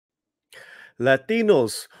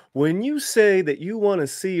Latinos, when you say that you want to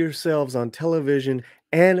see yourselves on television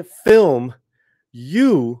and film,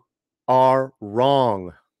 you are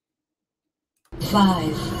wrong.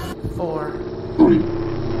 5, 4, 3, 2,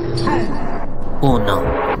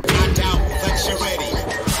 1.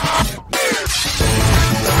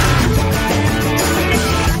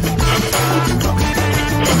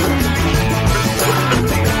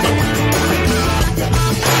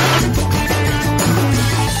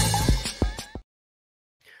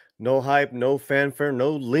 No hype, no fanfare,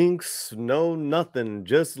 no links, no nothing.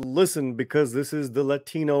 Just listen because this is the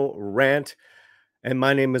Latino rant, and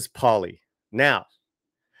my name is Paulie. Now,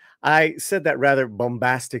 I said that rather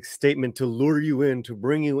bombastic statement to lure you in, to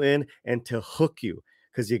bring you in, and to hook you,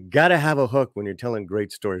 because you got to have a hook when you're telling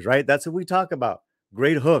great stories, right? That's what we talk about.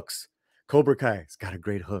 Great hooks. Cobra Kai's got a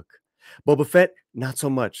great hook. Boba Fett, not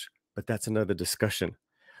so much, but that's another discussion.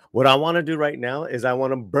 What I want to do right now is I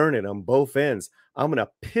want to burn it on both ends. I'm going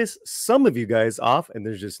to piss some of you guys off, and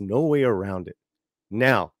there's just no way around it.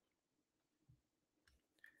 Now,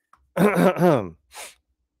 from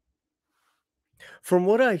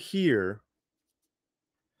what I hear,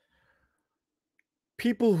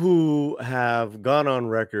 people who have gone on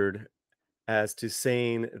record as to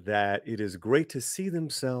saying that it is great to see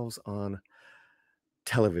themselves on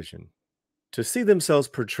television, to see themselves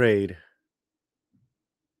portrayed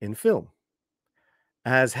in film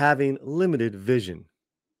as having limited vision,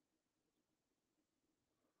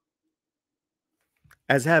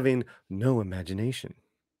 as having no imagination.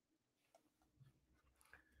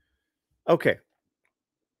 Okay.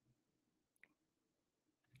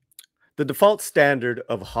 The default standard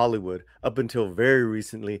of Hollywood up until very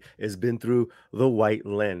recently has been through the white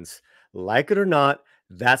lens. Like it or not,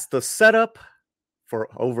 that's the setup for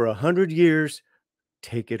over 100 years.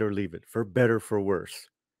 Take it or leave it, for better, for worse.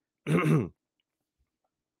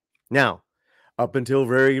 Now, up until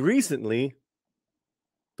very recently,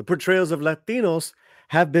 the portrayals of Latinos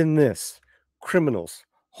have been this: criminals,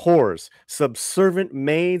 whores, subservient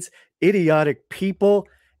maids, idiotic people.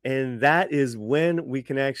 And that is when we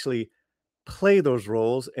can actually play those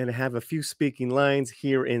roles and have a few speaking lines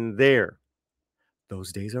here and there.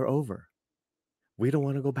 Those days are over. We don't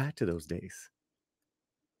want to go back to those days.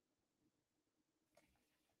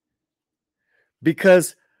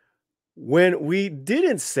 Because when we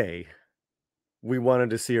didn't say we wanted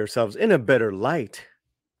to see ourselves in a better light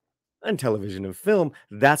on television and film,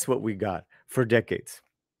 that's what we got for decades.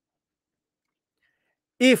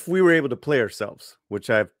 If we were able to play ourselves, which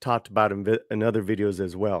I've talked about in other videos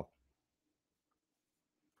as well.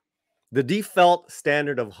 The default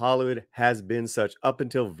standard of Hollywood has been such up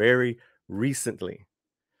until very recently.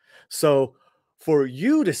 So for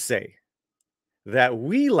you to say that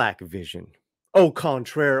we lack vision, au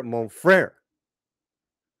contraire, mon frère,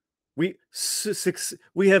 we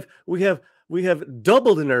have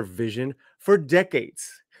doubled in our vision for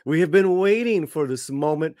decades. We have been waiting for this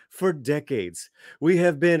moment for decades. We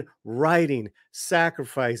have been writing,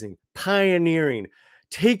 sacrificing, pioneering,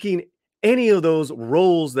 taking any of those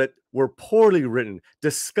roles that were poorly written,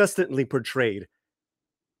 disgustingly portrayed,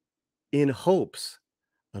 in hopes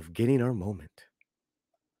of getting our moment.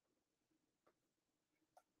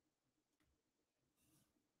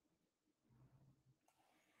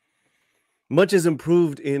 Much has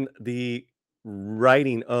improved in the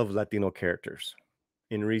writing of Latino characters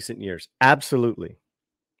in recent years. Absolutely.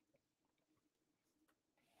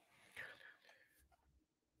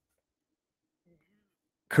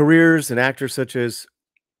 Careers and actors such as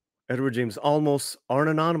Edward James Olmos are an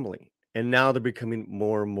anomaly, and now they're becoming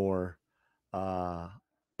more and more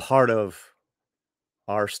part of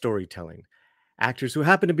our storytelling. Actors who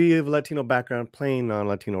happen to be of Latino background playing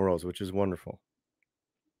non-Latino roles, which is wonderful.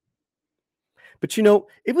 But you know,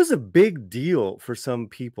 it was a big deal for some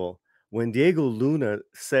people when Diego Luna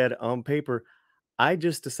said on paper, I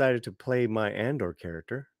just decided to play my Andor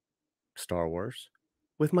character, Star Wars,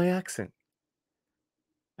 with my accent.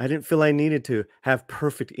 I didn't feel I needed to have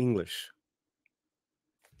perfect English.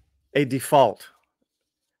 A default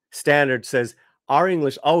standard says our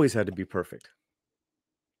English always had to be perfect.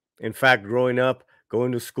 In fact, growing up,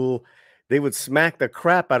 going to school, they would smack the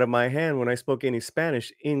crap out of my hand when I spoke any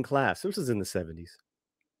Spanish in class. This was in the 70s.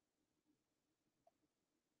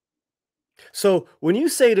 So when you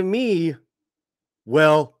say to me,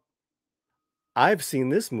 well, I've seen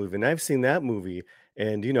this movie and I've seen that movie,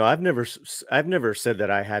 and you know, I've never said that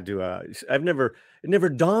I had to. It never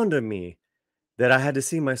dawned on me that I had to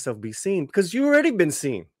see myself be seen, because you already been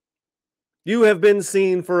seen. You have been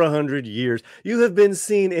seen for 100 years. You have been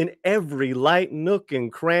seen in every light nook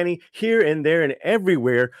and cranny, here and there and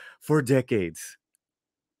everywhere for decades.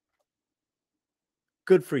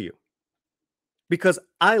 Good for you. Because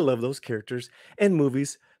I love those characters and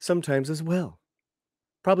movies sometimes as well.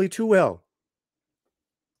 Probably too well.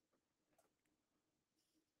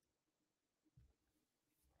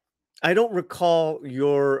 I don't recall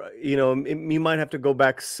you might have to go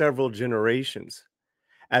back several generations,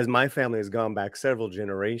 as my family has gone back several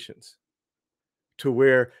generations to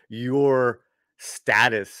where your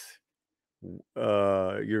status,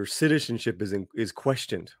 your citizenship is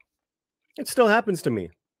questioned. It still happens to me.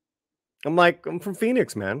 I'm like, I'm from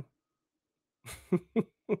Phoenix, man.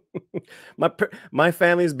 My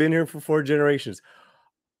family's been here for 4 generations.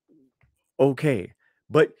 Okay,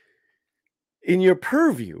 but in your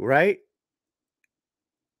purview, right?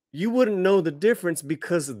 You wouldn't know the difference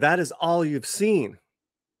because that is all you've seen.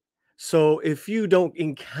 So if you don't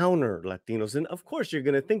encounter Latinos, then of course you're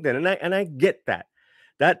going to think that, and I get that.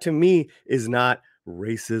 That to me is not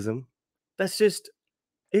racism. That's just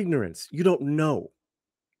ignorance. You don't know.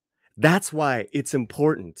 That's why it's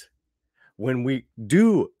important when we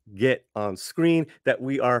do get on screen that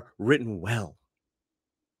we are written well.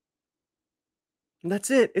 And that's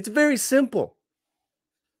it. It's very simple.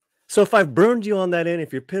 So if I've burned you on that end,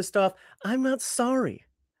 if you're pissed off, I'm not sorry.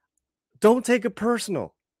 Don't take it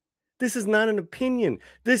personal. This is not an opinion.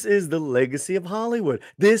 This is the legacy of Hollywood.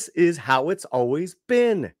 This is how it's always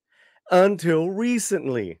been until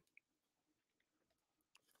recently.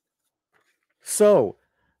 So,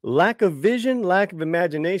 lack of vision, lack of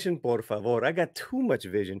imagination, por favor. I got too much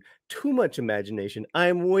vision, too much imagination.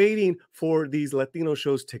 I'm waiting for these Latino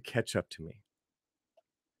shows to catch up to me.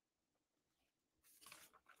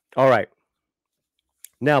 All right.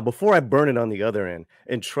 Now, before I burn it on the other end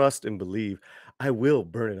and trust and believe, I will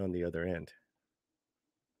burn it on the other end.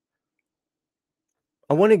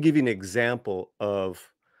 I want to give you an example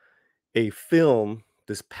of a film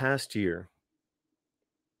this past year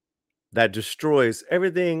that destroys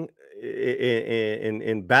everything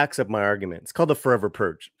and backs up my argument. It's called The Forever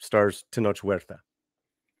Purge. Stars Tenoch Huerta.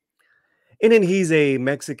 And then he's a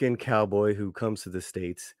Mexican cowboy who comes to the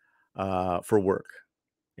States for work.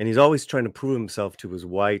 And he's always trying to prove himself to his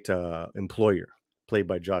white employer, played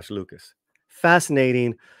by Josh Lucas.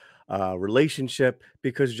 Fascinating relationship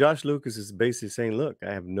because Josh Lucas is basically saying, look,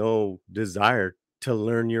 I have no desire to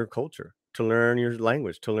learn your culture, to learn your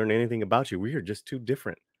language, to learn anything about you. We are just too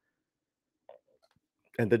different.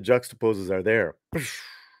 And the juxtaposes are there.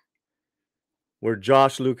 Where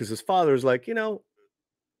Josh Lucas's father is like, Tenoch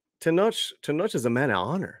is a man of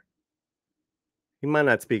honor. He might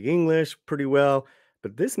not speak English pretty well,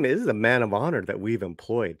 but this is a man of honor that we've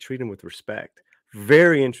employed. Treat him with respect.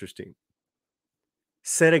 Very interesting.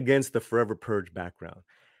 Set against the Forever Purge background.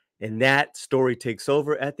 And that story takes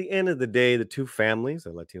over. At the end of the day, the two families,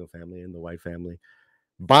 the Latino family and the white family,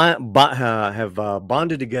 have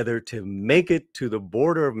bonded together to make it to the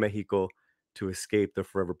border of Mexico to escape the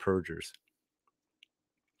Forever Purgers.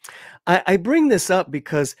 I bring this up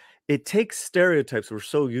because it takes stereotypes we're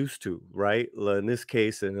so used to, right? In this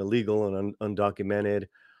case, an illegal and undocumented,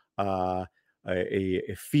 uh,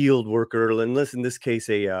 a field worker, and in this case,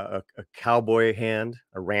 a cowboy hand,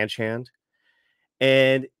 a ranch hand.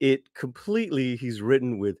 And he's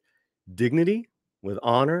written with dignity, with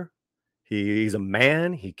honor. He's a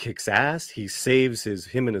man. He kicks ass. He saves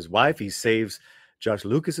him and his wife. He saves Josh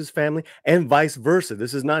Lucas's family, and vice versa.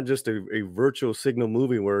 This is not just a virtual signal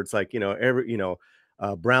movie where it's like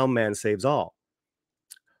brown man saves all,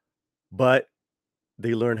 but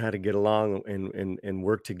they learn how to get along and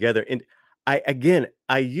work together. And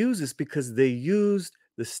I use this because they used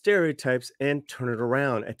the stereotypes and turn it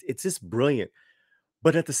around. It's just brilliant.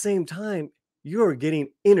 But at the same time, you're getting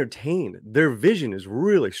entertained. Their vision is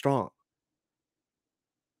really strong.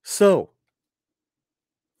 So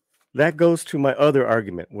that goes to my other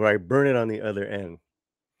argument where I burn it on the other end.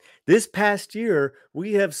 This past year,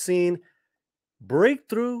 we have seen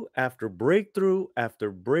breakthrough after breakthrough after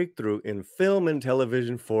breakthrough in film and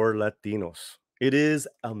television for Latinos. It is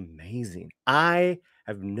amazing. I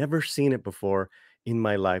have never seen it before in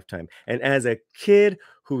my lifetime. And as a kid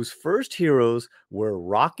whose first heroes were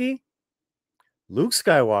Rocky, Luke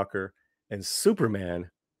Skywalker, and Superman,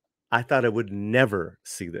 I thought I would never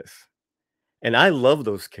see this. And I love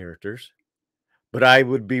those characters, but I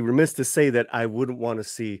would be remiss to say that I wouldn't want to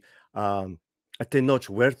see a Tenoch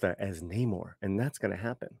Huerta as Namor, and that's going to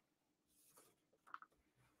happen.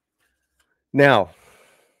 Now,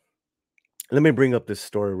 let me bring up this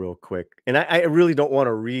story real quick. And I really don't want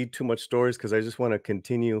to read too much stories because I just want to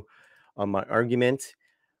continue on my argument.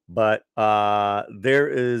 But there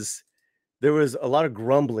was a lot of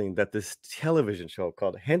grumbling that this television show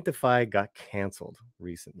called Gentefi got canceled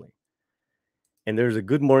recently. And there's a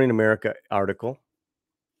Good Morning America article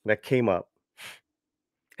that came up.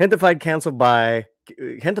 Gentified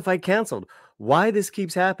canceled. Why this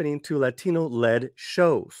keeps happening to Latino-led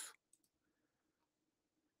shows.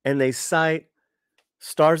 And they cite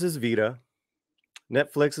Starz' Vita,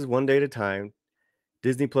 Netflix's One Day at a Time,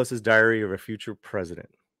 Disney Plus's Diary of a Future President.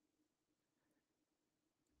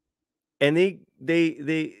 And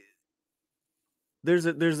there's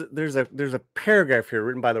a paragraph here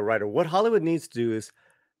written by the writer. What Hollywood needs to do is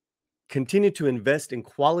continue to invest in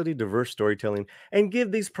quality, diverse storytelling and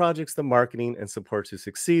give these projects the marketing and support to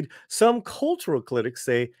succeed. Some cultural critics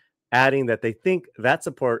say, adding that they think that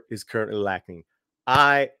support is currently lacking.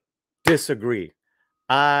 I disagree.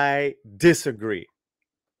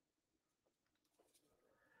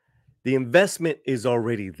 The investment is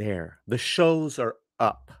already there. The shows are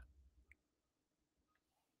up.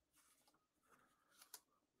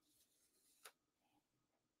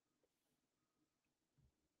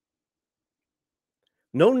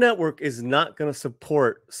 No network is not going to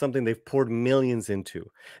support something they've poured millions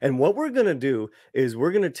into. And what we're going to do is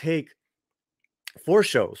we're going to take 4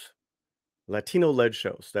 shows, Latino-led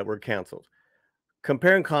shows that were canceled,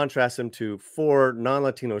 compare and contrast them to 4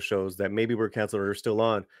 non-Latino shows that maybe were canceled or are still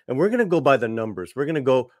on. And we're going to go by the numbers. We're going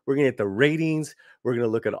to get the ratings. We're going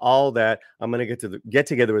to look at all that. I'm going to get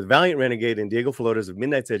together with Valiant Renegade and Diego Flores of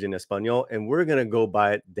Midnight's Edge in Espanol, and we're going to go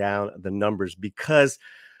by it down the numbers, because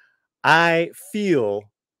I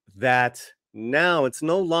feel that now it's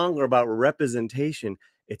no longer about representation,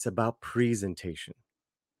 it's about presentation.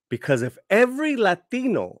 Because if every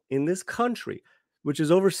Latino in this country, which is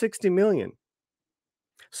over 60 million,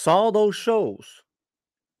 saw those shows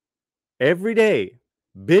every day,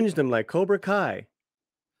 binged them like Cobra Kai,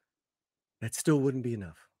 that still wouldn't be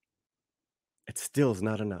enough. It still is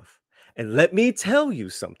not enough. And let me tell you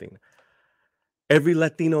something. Every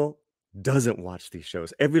Latino doesn't watch these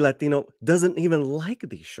shows. Every Latino doesn't even like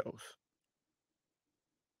these shows.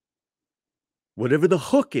 Whatever the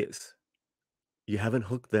hook is, you haven't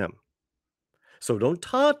hooked them. So don't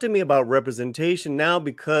talk to me about representation now,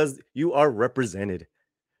 because you are represented.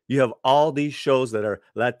 You have all these shows that are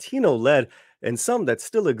Latino-led and some that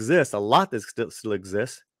still exist, a lot that still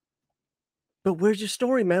exists. But where's your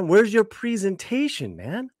story, man? Where's your presentation,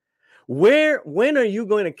 man? When are you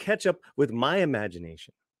going to catch up with my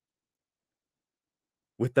imagination?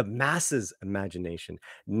 With the masses' imagination?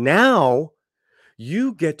 Now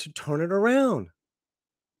you get to turn it around.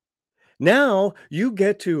 Now you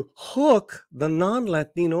get to hook the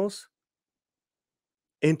non-Latinos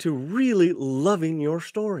into really loving your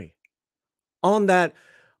story on that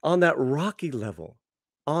Rocky level,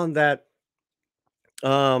 on that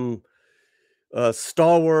Star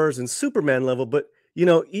Wars and Superman level, but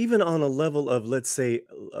even on a level of, let's say,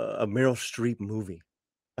 a Meryl Streep movie,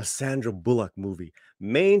 a Sandra Bullock movie,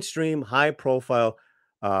 mainstream, high profile,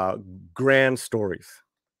 grand stories.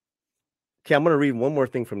 Okay, I'm going to read one more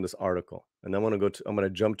thing from this article, and then I'm going to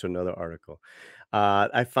jump to another article.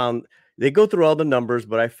 I found they go through all the numbers,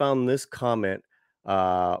 but I found this comment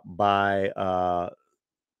by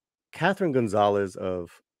Catherine Gonzalez of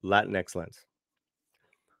Latinx Lens.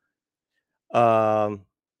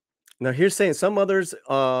 Now here's saying some others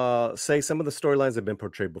say some of the storylines have been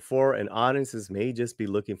portrayed before, and audiences may just be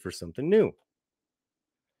looking for something new.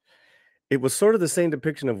 It was sort of the same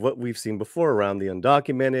depiction of what we've seen before around the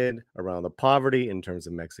undocumented, around the poverty in terms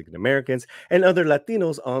of Mexican Americans and other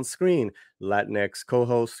Latinos on screen. Latinx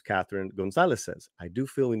co-host Catherine Gonzalez says, I do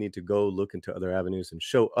feel we need to go look into other avenues and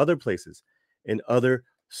show other places and other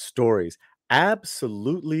stories.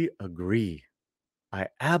 Absolutely agree. I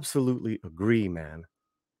absolutely agree, man.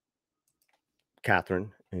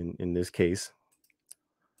 Catherine, in this case.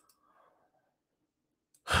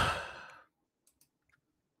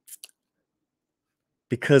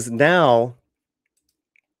 Because now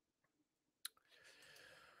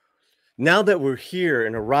that we're here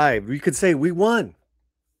and arrived, we could say we won.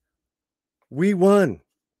 We won,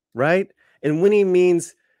 right? And winning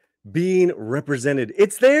means being represented.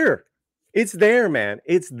 It's there. It's there, man.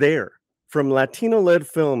 It's there. From Latino-led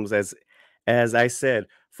films, as I said,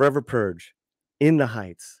 Forever Purge, In the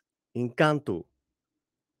Heights, Encanto,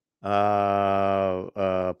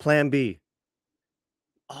 Plan B.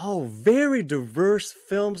 All very diverse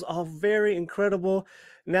films, all very incredible.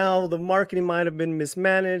 Now, the marketing might have been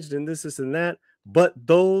mismanaged and this and that, but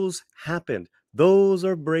those happened. Those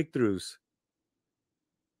are breakthroughs.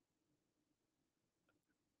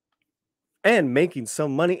 And making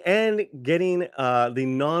some money and getting the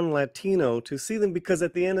non-Latino to see them, because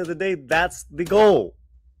at the end of the day, that's the goal.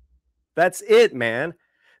 That's it, man.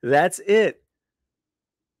 That's it.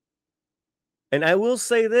 And I will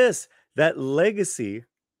say this, that legacy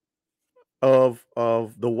of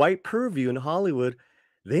the white purview in Hollywood,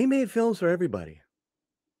 they made films for everybody.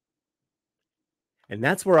 And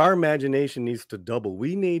that's where our imagination needs to double.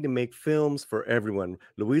 We need to make films for everyone.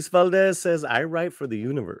 Luis Valdez says, I write for the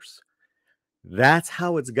universe. That's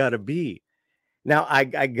how it's got to be. Now, I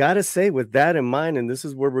got to say, with that in mind, and this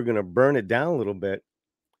is where we're going to burn it down a little bit,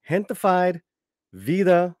 Gentified,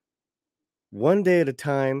 Vida, One Day at a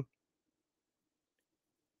Time,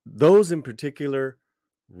 those in particular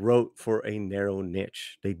wrote for a narrow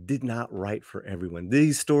niche. They did not write for everyone.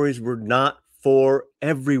 These stories were not for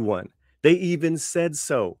everyone. They even said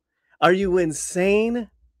so. Are you insane?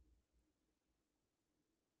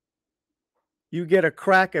 You get a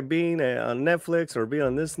crack at being on Netflix or being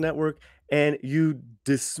on this network, and you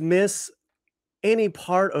dismiss any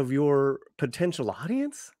part of your potential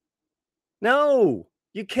audience? No,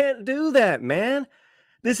 you can't do that, man.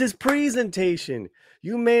 This is presentation.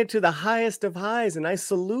 You made it to the highest of highs, and I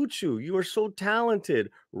salute you. You are so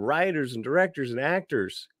talented, writers and directors and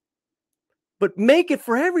actors. But make it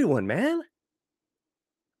for everyone, man.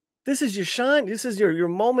 This is your shine. This is your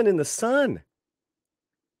moment in the sun.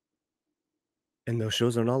 And those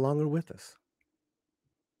shows are no longer with us.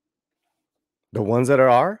 The ones that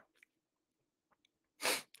are,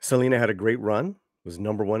 Selena had a great run, was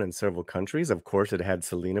number one in several countries. Of course, it had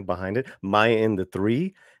Selena behind it. Maya and the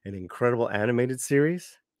Three, an incredible animated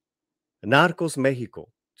series. Narcos Mexico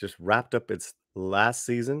just wrapped up its last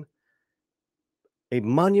season. A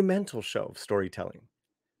monumental show of storytelling.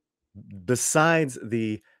 Besides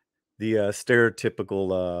the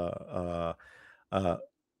stereotypical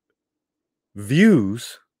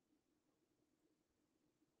views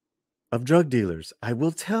of drug dealers, I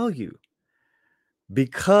will tell you,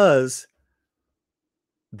 because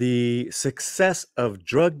the success of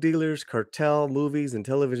drug dealers, cartel movies, and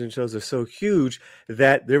television shows are so huge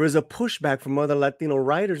that there was a pushback from other Latino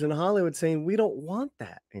writers in Hollywood saying, we don't want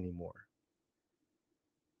that anymore.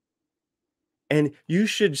 And you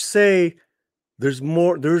should say, there's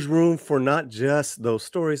room for not just those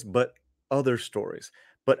stories, but other stories.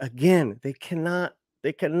 But again, they cannot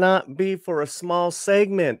be for a small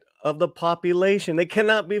segment of the population. They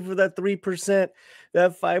cannot be for that 3%,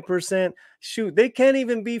 that 5%. Shoot, they can't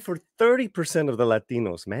even be for 30% of the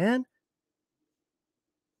Latinos, man.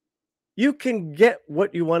 You can get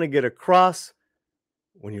what you want to get across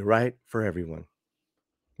when you write for everyone.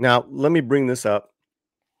 Now, let me bring this up.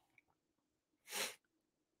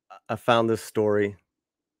 I found this story.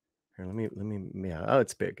 Here, yeah, oh,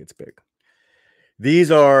 it's big. It's big.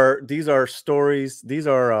 These are stories. These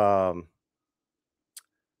are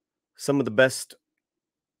some of the best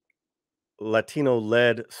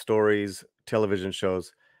Latino-led stories, television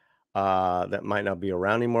shows that might not be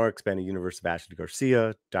around anymore. Expanded Universe of Ashley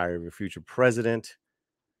Garcia, Diary of a Future President,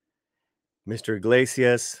 Mr.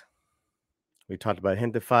 Iglesias. We talked about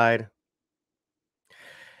Gentified.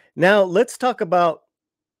 Now let's talk about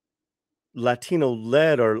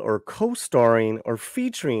Latino-led or co-starring or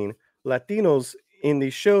featuring Latinos in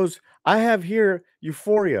these shows. I have here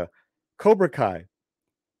Euphoria, Cobra Kai,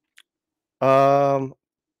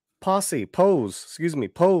 Pose,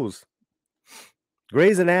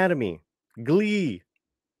 Grey's Anatomy, Glee,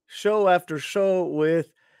 show after show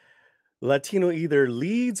with Latino either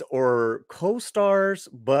leads or co-stars,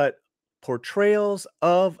 but portrayals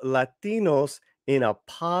of Latinos in a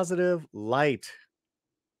positive light.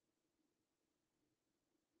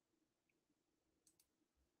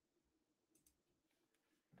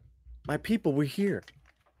 My people, we're here.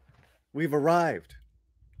 We've arrived.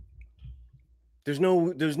 There's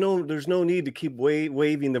no need to keep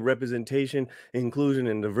waving the representation, inclusion,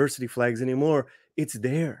 and diversity flags anymore. It's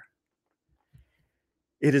there.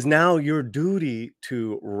 It is now your duty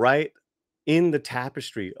to write in the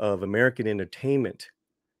tapestry of American entertainment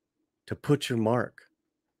to put your mark.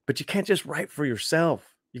 But you can't just write for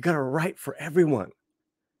yourself. You got to write for everyone.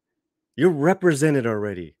 You're represented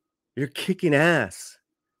already. You're kicking ass.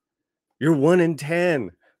 You're 1 in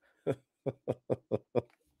 10.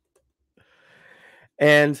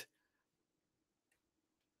 And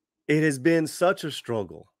it has been such a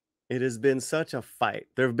struggle. It has been such a fight.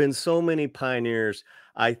 There have been so many pioneers.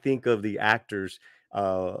 I think of the actors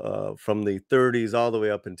from the 30s all the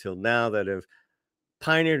way up until now that have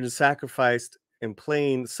pioneered and sacrificed and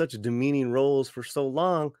playing such demeaning roles for so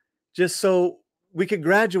long, just so we could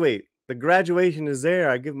graduate. The graduation is there.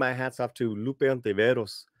 I give my hats off to Lupe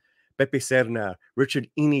Ontiveros, Pepe Serna, Richard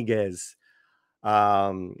Iniguez,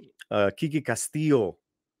 Kiki Castillo,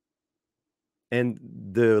 and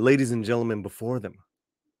the ladies and gentlemen before them.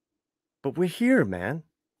 But we're here, man.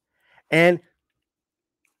 And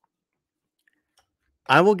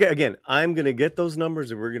I will get, again, I'm going to get those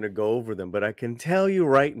numbers and we're going to go over them. But I can tell you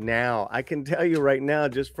right now,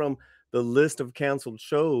 just from the list of canceled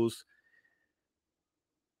shows,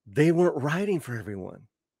 they weren't writing for everyone.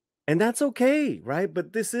 And that's okay, right?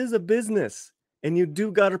 But this is a business and you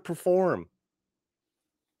do got to perform.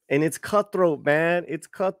 And it's cutthroat, man. It's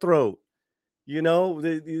cutthroat.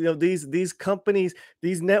 These companies,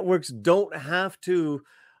 these networks don't have to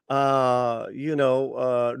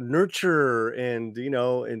nurture and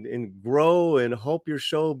and grow and hope your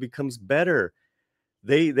show becomes better.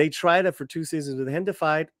 They tried it for 2 seasons with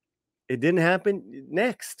Hendified. It didn't happen.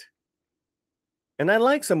 Next. And I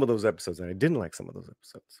like some of those episodes, and I didn't like some of those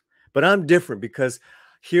episodes. But I'm different because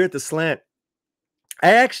here at the Slant,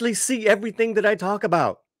 I actually see everything that I talk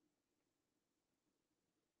about.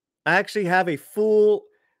 I actually have a full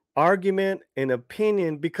argument and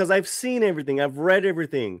opinion because I've seen everything. I've read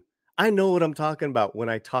everything. I know what I'm talking about when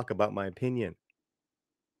I talk about my opinion.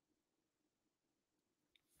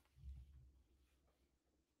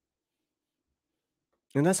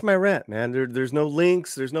 And that's my rant, man. There's no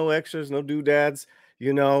links, there's no extras, no doodads,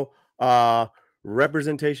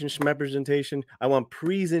 representation, schmepresentation. I want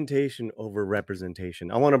presentation over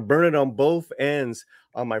representation. I want to burn it on both ends,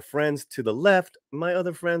 on my friends to the left, my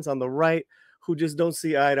other friends on the right who just don't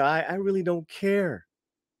see eye to eye. I really don't care.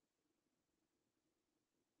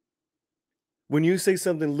 When you say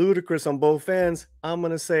something ludicrous on both ends, I'm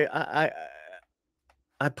going to say I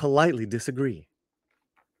politely disagree.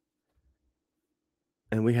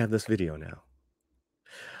 And we have this video now.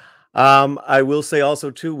 I will say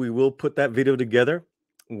also too, we will put that video together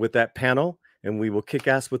with that panel and we will kick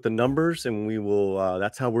ass with the numbers and we will,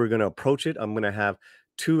 that's how we're going to approach it. I'm going to have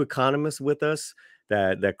 2 economists with us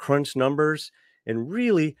that crunch numbers and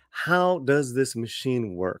really, how does this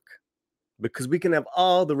machine work? Because we can have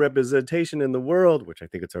all the representation in the world, which I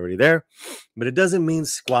think it's already there, but it doesn't mean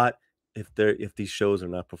squat if these shows are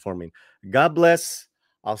not performing. God bless.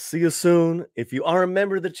 I'll see you soon. If you are a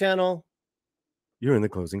member of the channel, you're in the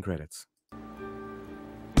closing credits.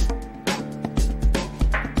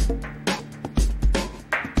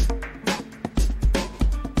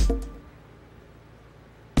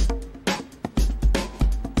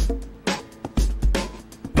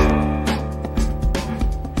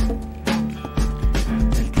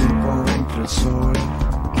 El tiempo entre el sol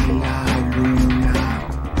y la luna.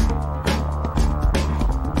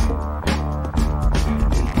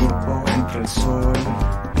 El tiempo entre el sol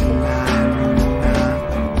y la luna.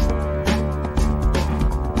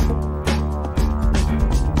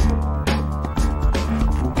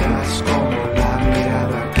 Fugaz como la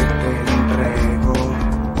mirada que te entrego.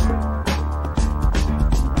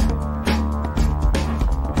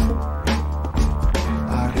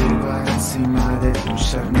 Arriba, encima de tu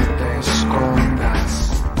ser, no te escondas.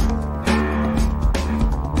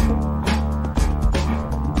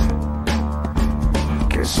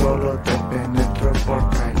 Que solo te penetro por